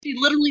She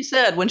literally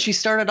said when she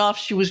started off,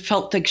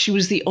 felt like she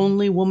was the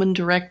only woman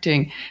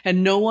directing,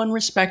 and no one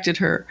respected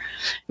her.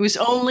 It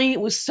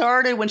was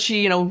started when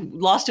she,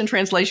 Lost in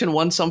Translation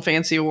won some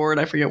fancy award,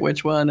 I forget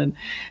which one, and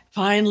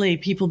finally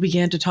people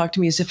began to talk to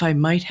me as if I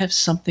might have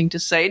something to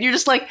say. And you're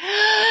just like,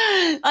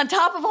 on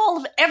top of all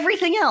of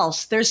everything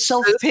else, there's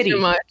self-pity.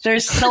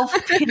 There's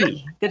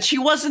self-pity that she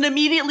wasn't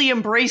immediately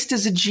embraced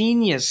as a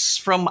genius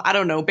from, I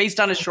don't know,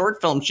 based on a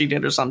short film she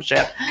did or some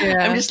shit.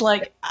 Yeah. I'm just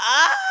like,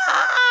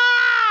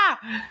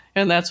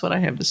 And that's what I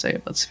have to say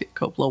about Sofia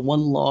Coppola. One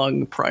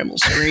long primal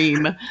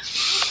scream.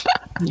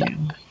 Yeah.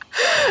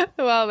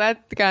 Well,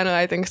 that kind of,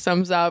 I think,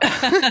 sums up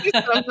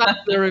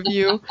the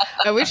review.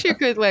 I wish you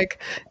could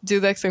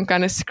do some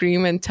kind of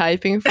scream and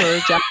typing for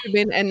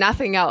Jacobin and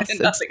nothing else.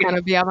 It's kind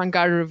of the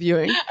avant-garde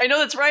reviewing. I know,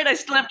 that's right. I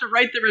still have to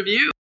write the review.